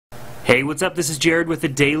Hey, what's up? This is Jared with the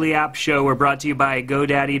Daily App Show. We're brought to you by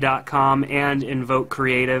GoDaddy.com and Invoke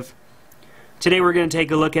Creative. Today we're going to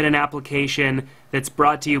take a look at an application that's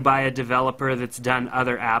brought to you by a developer that's done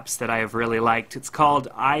other apps that I have really liked. It's called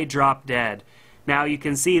iDrop. Now you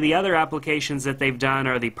can see the other applications that they've done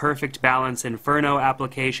are the Perfect Balance Inferno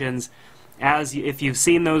applications. If you've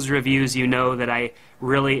seen those reviews, you know that I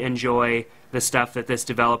really enjoy the stuff that this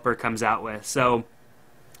developer comes out with. So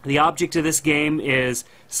the object of this game is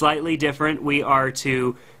slightly different. We are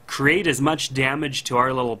to create as much damage to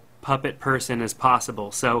our little puppet person as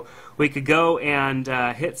possible. So we could go and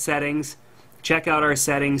hit settings, check out our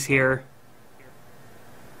settings here.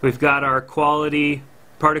 We've got our quality,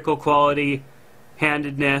 particle quality,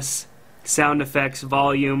 handedness, sound effects,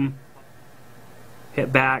 volume,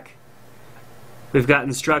 hit back. We've got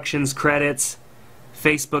instructions, credits,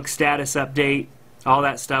 Facebook status update, all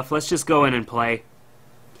that stuff. Let's just go in and play.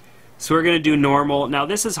 So we're going to do normal. Now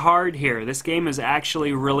this is hard here. This game is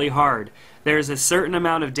actually really hard. There's a certain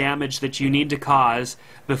amount of damage that you need to cause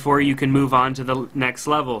before you can move on to the next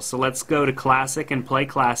level. So let's go to Classic and play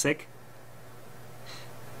Classic.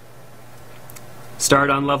 Start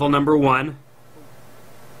on level number 1.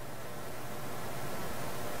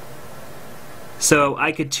 So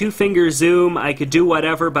I could two-finger zoom, I could do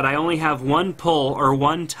whatever, but I only have one pull or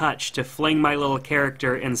one touch to fling my little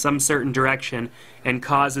character in some certain direction and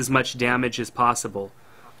cause as much damage as possible.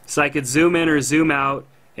 So I could zoom in or zoom out,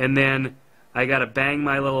 and then I gotta bang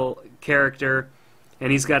my little character,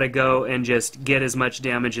 and he's gotta go and just get as much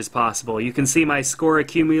damage as possible. You can see my score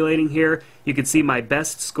accumulating here. You can see my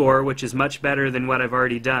best score, which is much better than what I've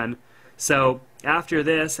already done. So after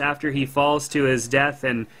this, after he falls to his death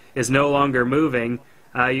and is no longer moving,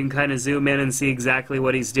 you can kind of zoom in and see exactly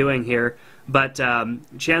what he's doing here. But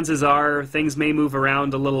chances are things may move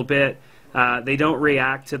around a little bit. They don't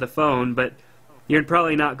react to the phone, but you're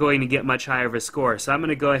probably not going to get much higher of a score. So I'm going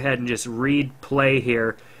to go ahead and just read play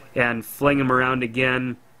here and fling him around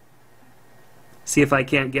again. See if I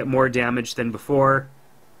can't get more damage than before.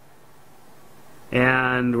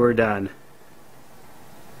 And we're done.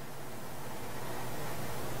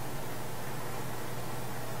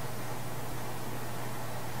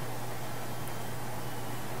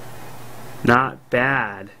 Not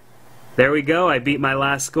bad. There we go, I beat my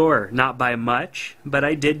last score. Not by much, but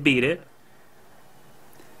I did beat it.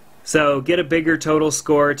 So get a bigger total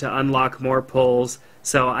score to unlock more pulls.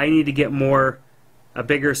 So I need to get a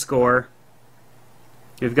bigger score.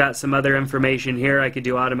 We've got some other information here. I could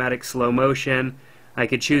do automatic slow motion. I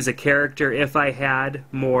could choose a character if I had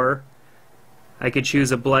more. I could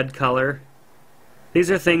choose a blood color. These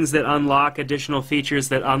are things that unlock additional features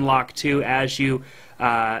that unlock too as you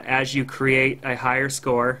create a higher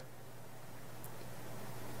score.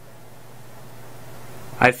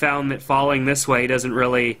 I found that falling this way doesn't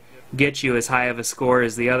really get you as high of a score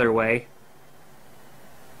as the other way.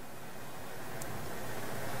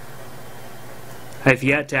 I've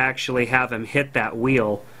yet to actually have him hit that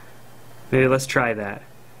wheel. Maybe let's try that.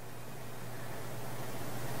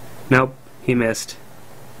 Nope, he missed.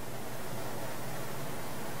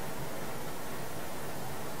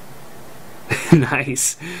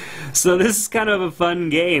 Nice. So this is kind of a fun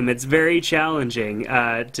game. It's very challenging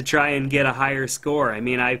to try and get a higher score. I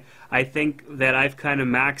mean, I think that I've kind of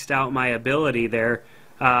maxed out my ability there.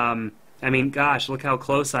 I mean, gosh, look how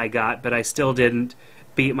close I got, but I still didn't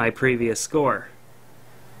beat my previous score.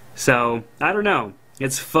 So, I don't know.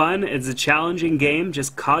 It's fun. It's a challenging game,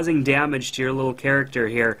 just causing damage to your little character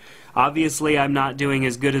here. Obviously, I'm not doing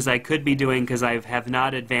as good as I could be doing because I have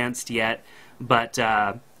not advanced yet, but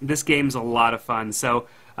this game's a lot of fun. So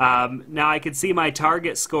now I can see my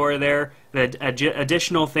target score there, the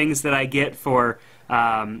additional things that I get for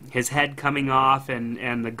his head coming off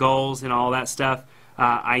and the goals and all that stuff.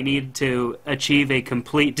 I need to achieve a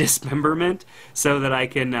complete dismemberment so that I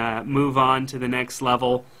can move on to the next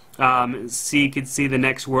level. So you can see the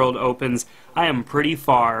next world opens. I am pretty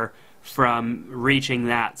far from reaching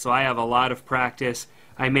that, so I have a lot of practice.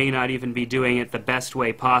 I may not even be doing it the best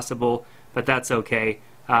way possible, but that's okay.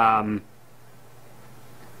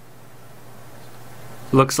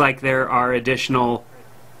 Looks like there are additional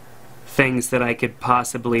things that I could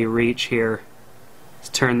possibly reach here. Let's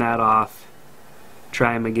turn that off.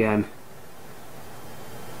 Try him again.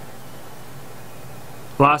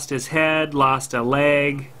 Lost his head, lost a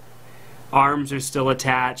leg. Arms are still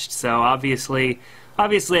attached, so obviously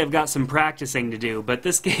I've got some practicing to do, but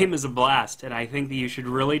this game is a blast, and I think that you should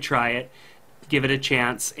really try it, give it a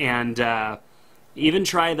chance, and even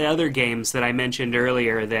try the other games that I mentioned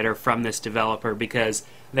earlier that are from this developer because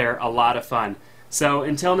they're a lot of fun. So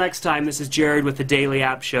until next time, this is Jared with the Daily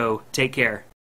App Show. Take care.